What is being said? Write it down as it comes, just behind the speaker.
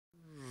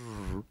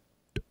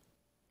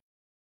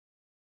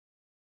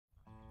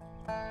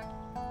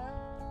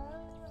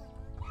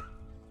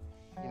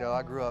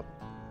I grew up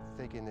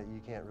thinking that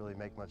you can't really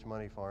make much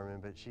money farming,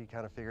 but she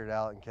kind of figured it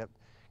out and kept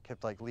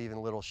like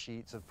leaving little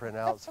sheets of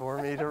printouts for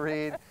me to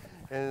read.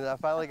 And I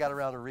finally got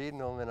around to reading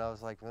them, and I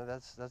was like, well,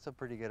 that's a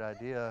pretty good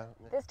idea.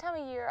 This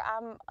time of year,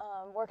 I'm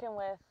working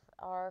with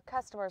our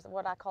customers,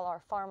 what I call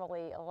our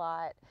Farmily, a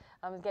lot.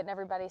 Getting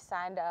everybody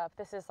signed up.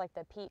 This is like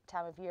the peak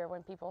time of year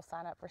when people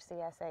sign up for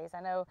CSAs.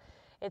 I know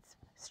it's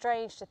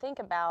strange to think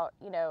about,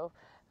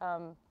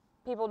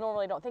 people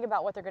normally don't think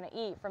about what they're going to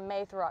eat from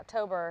May through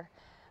October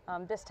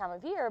this time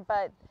of year,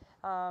 but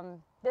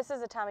this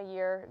is a time of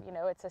year,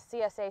 it's a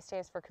CSA,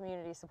 stands for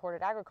Community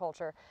Supported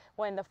Agriculture,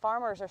 when the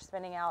farmers are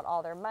spending out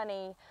all their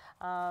money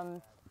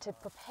to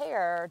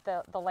prepare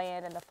the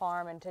land and the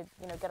farm and to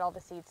get all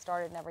the seeds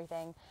started and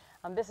everything.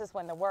 This is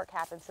when the work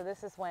happens, so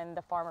this is when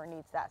the farmer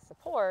needs that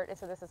support, and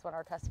so this is when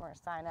our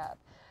customers sign up.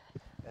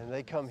 And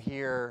they come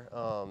here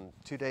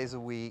 2 days a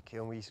week,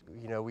 and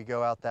we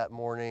go out that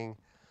morning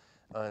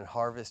and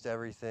harvest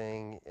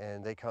everything,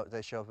 and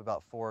they show up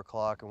about 4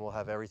 o'clock, and we'll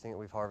have everything that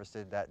we've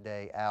harvested that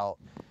day out.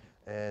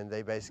 And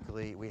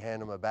we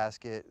hand them a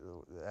basket,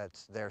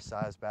 that's their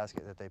size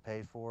basket that they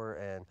paid for,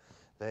 and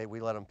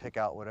we let them pick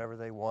out whatever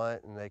they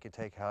want, and they can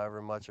take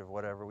however much of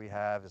whatever we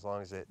have as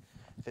long as it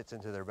fits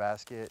into their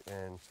basket.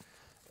 And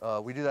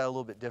we do that a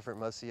little bit different.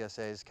 Most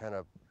CSAs kind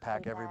of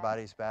pack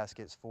everybody's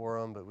baskets for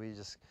them, but we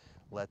just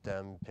let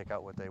them pick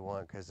out what they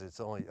want because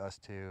it's only us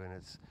two, and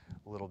it's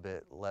a little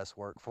bit less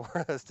work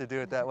for us to do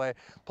it that way.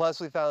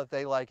 Plus, we found that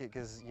they like it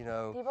because,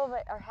 people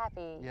are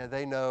happy. Yeah,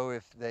 they know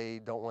if they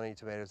don't want any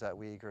tomatoes that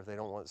week, or if they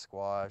don't want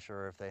squash,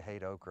 or if they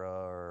hate okra,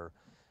 or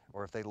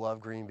if they love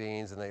green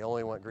beans and they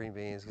only want green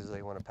beans because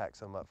they want to pack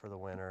some up for the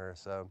winter.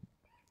 So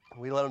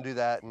we let them do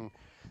that, and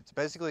it's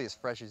basically as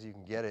fresh as you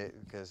can get it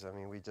because,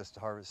 we just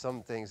harvest.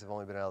 Some things have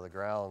only been out of the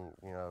ground,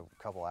 a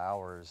couple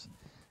hours.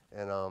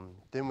 And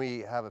then we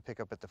have a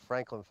pickup at the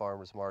Franklin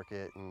Farmers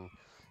Market, and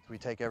we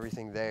take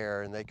everything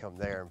there, and they come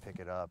there and pick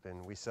it up,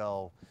 and we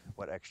sell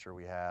what extra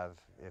we have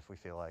if we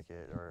feel like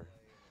it, or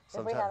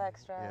if we have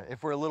extra. Yeah,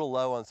 if we're a little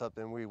low on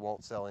something, we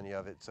won't sell any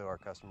of it so our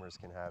customers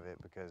can have it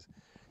because,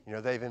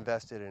 they've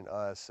invested in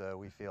us, so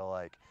we feel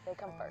like they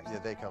come first. Yeah,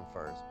 they come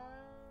first.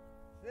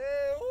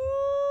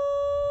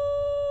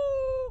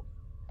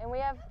 And we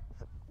have,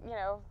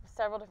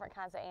 several different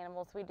kinds of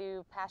animals. We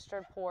do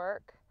pastured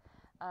pork.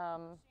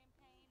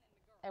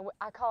 And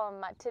I call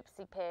them my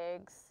tipsy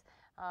pigs.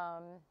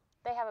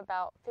 They have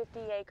about 50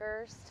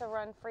 acres to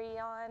run free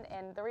on,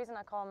 and the reason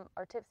I call them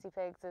our tipsy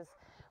pigs is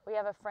we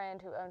have a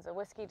friend who owns a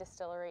whiskey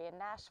distillery in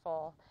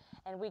Nashville,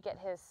 and we get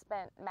his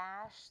spent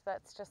mash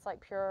that's just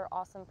like pure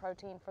awesome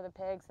protein for the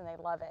pigs, and they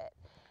love it.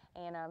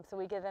 And so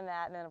we give them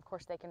that, and then of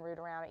course they can root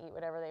around and eat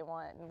whatever they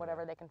want and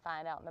whatever they can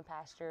find out in the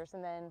pastures.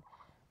 And then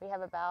we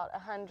have about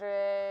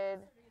 100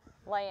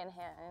 laying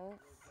hens.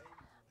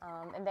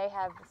 And they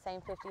have the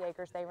same 50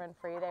 acres, they run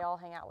free, they all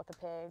hang out with the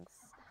pigs.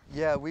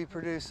 Yeah, we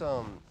produce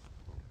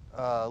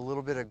a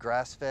little bit of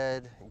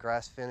grass-fed,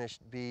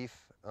 grass-finished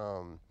beef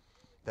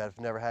that have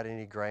never had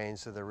any grain,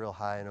 so they're real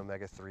high in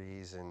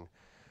omega-3s and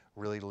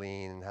really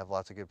lean and have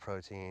lots of good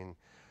protein.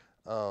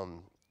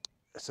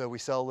 So we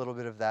sell a little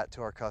bit of that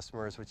to our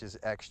customers, which is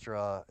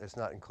extra. It's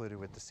not included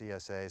with the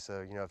CSA,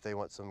 so if they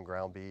want some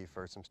ground beef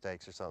or some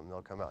steaks or something,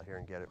 they'll come out here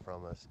and get it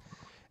from us.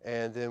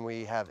 And then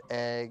we have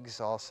eggs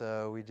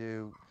also. We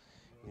do,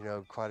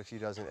 quite a few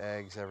dozen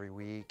eggs every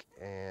week.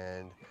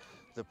 And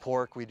the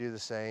pork, we do the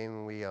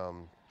same. We,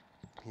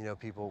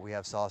 we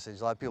have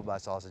sausage. A lot of people buy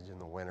sausage in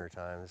the winter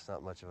time. It's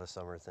not much of a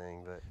summer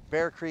thing. But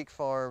Bear Creek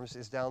Farms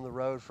is down the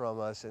road from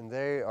us, and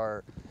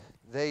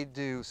they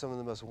do some of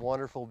the most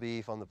wonderful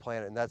beef on the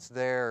planet. And that's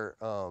their,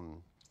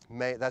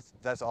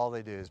 that's all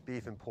they do is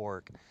beef and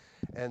pork.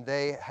 And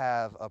they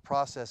have a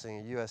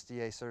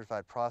USDA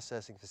certified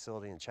processing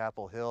facility in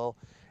Chapel Hill,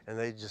 and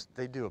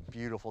they do a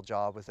beautiful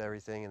job with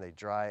everything, and they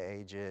dry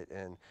age it,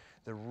 and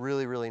they're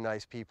really, really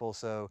nice people.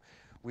 So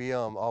we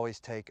always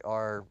take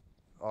our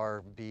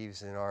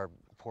beeves and our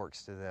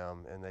porks to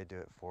them, and they do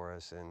it for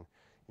us, and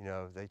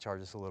they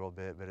charge us a little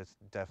bit, but it's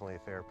definitely a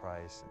fair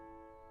price.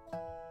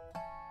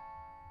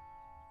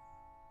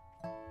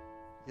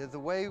 Yeah, the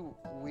way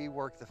we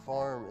work the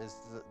farm is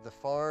the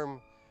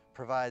farm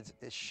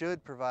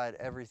should provide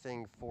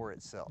everything for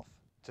itself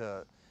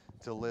to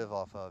live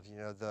off of.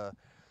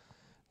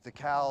 The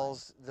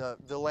cows,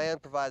 the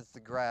land provides the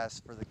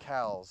grass for the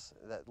cows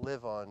that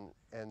live on,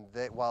 and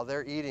while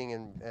they're eating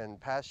and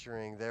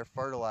pasturing, they're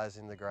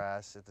fertilizing the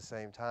grass at the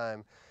same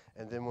time.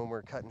 And then when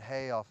we're cutting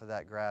hay off of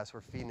that grass,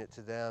 we're feeding it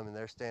to them, and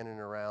they're standing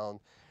around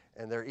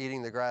and they're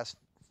eating the grass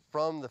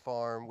from the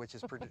farm, which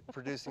is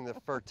producing the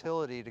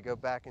fertility to go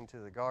back into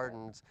the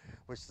gardens,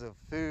 which the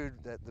food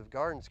that the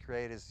gardens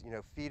create is,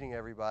 feeding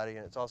everybody,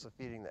 and it's also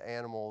feeding the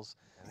animals.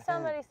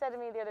 Somebody said to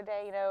me the other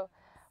day,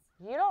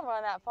 you don't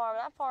run that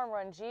farm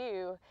runs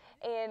you.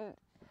 And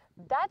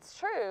that's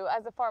true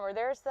as a farmer.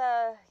 There's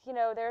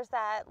there's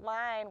that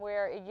line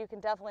where you can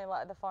definitely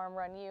let the farm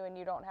run you and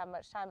you don't have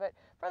much time. But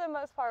for the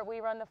most part, we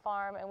run the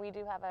farm, and we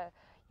do have a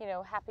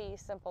happy,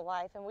 simple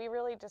life, and we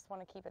really just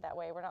want to keep it that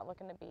way. We're not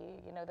looking to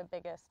be, the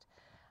biggest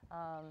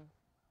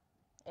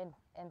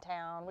in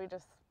town. We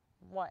just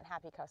want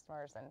happy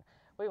customers, and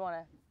we want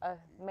a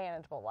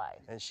manageable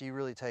life. And she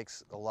really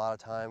takes a lot of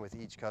time with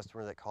each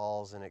customer that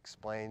calls and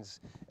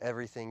explains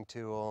everything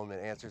to them and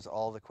answers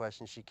all the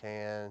questions she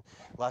can.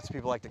 Lots of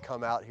people like to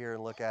come out here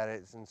and look at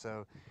it, and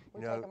so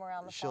We take them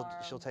around the she'll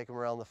farm. take them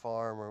around the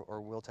farm,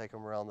 or we'll take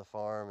them around the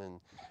farm and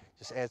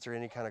just answer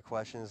any kind of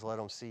questions, let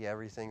them see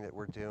everything that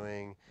we're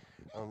doing.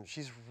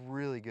 She's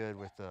really good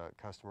with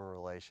customer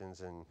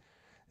relations and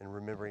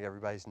remembering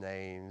everybody's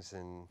names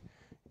and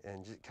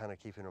just kind of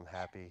keeping them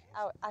happy.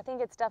 I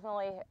think it's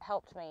definitely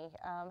helped me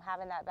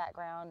having that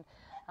background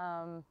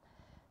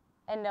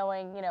and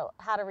knowing,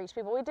 how to reach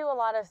people. We do a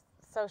lot of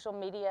social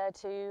media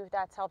too.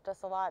 That's helped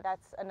us a lot.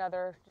 That's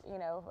another,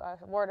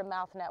 word of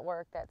mouth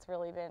network that's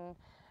really been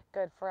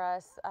good for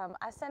us.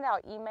 I send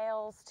out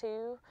emails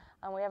too.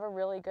 We have a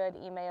really good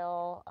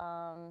email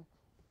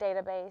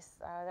database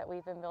that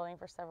we've been building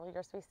for several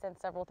years. We send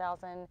several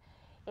thousand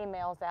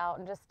emails out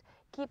and just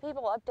keep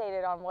people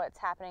updated on what's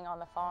happening on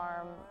the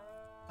farm.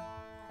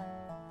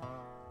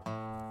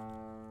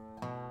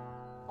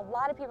 A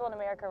lot of people in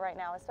America right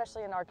now,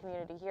 especially in our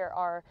community here,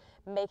 are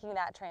making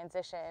that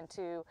transition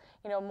to,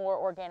 more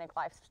organic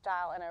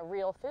lifestyle and a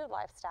real food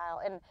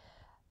lifestyle. And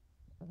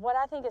what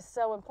I think is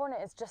so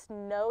important is just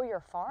know your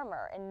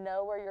farmer and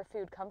know where your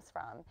food comes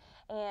from.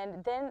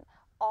 And then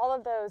all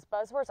of those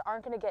buzzwords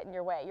aren't going to get in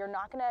your way. You're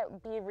not going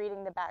to be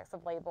reading the backs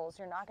of labels.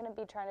 You're not going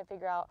to be trying to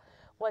figure out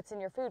what's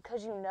in your food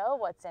because you know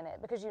what's in it,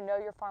 because you know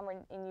your farmer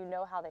and you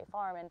know how they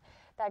farm. And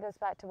that goes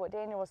back to what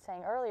Daniel was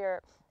saying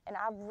earlier. And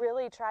I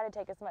really try to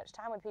take as much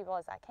time with people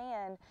as I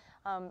can.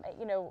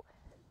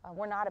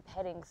 We're not a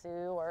petting zoo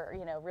or,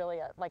 really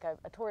like a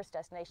tourist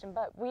destination,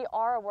 but we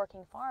are a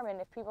working farm.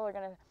 And if people are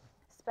going to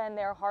spend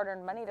their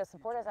hard-earned money to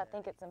support us, I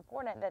think it's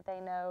important that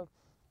they know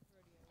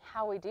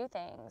how we do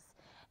things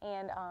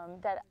and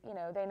that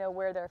they know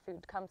where their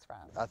food comes from.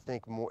 I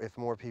think if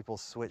more people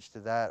switch to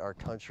that, our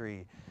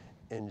country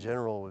in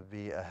general would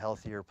be a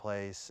healthier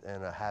place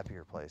and a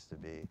happier place to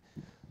be.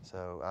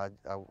 So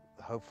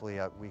hopefully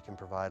we can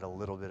provide a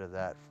little bit of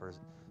that for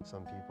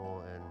some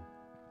people, and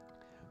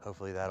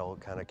hopefully that'll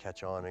kind of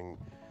catch on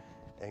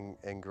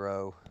and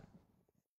grow.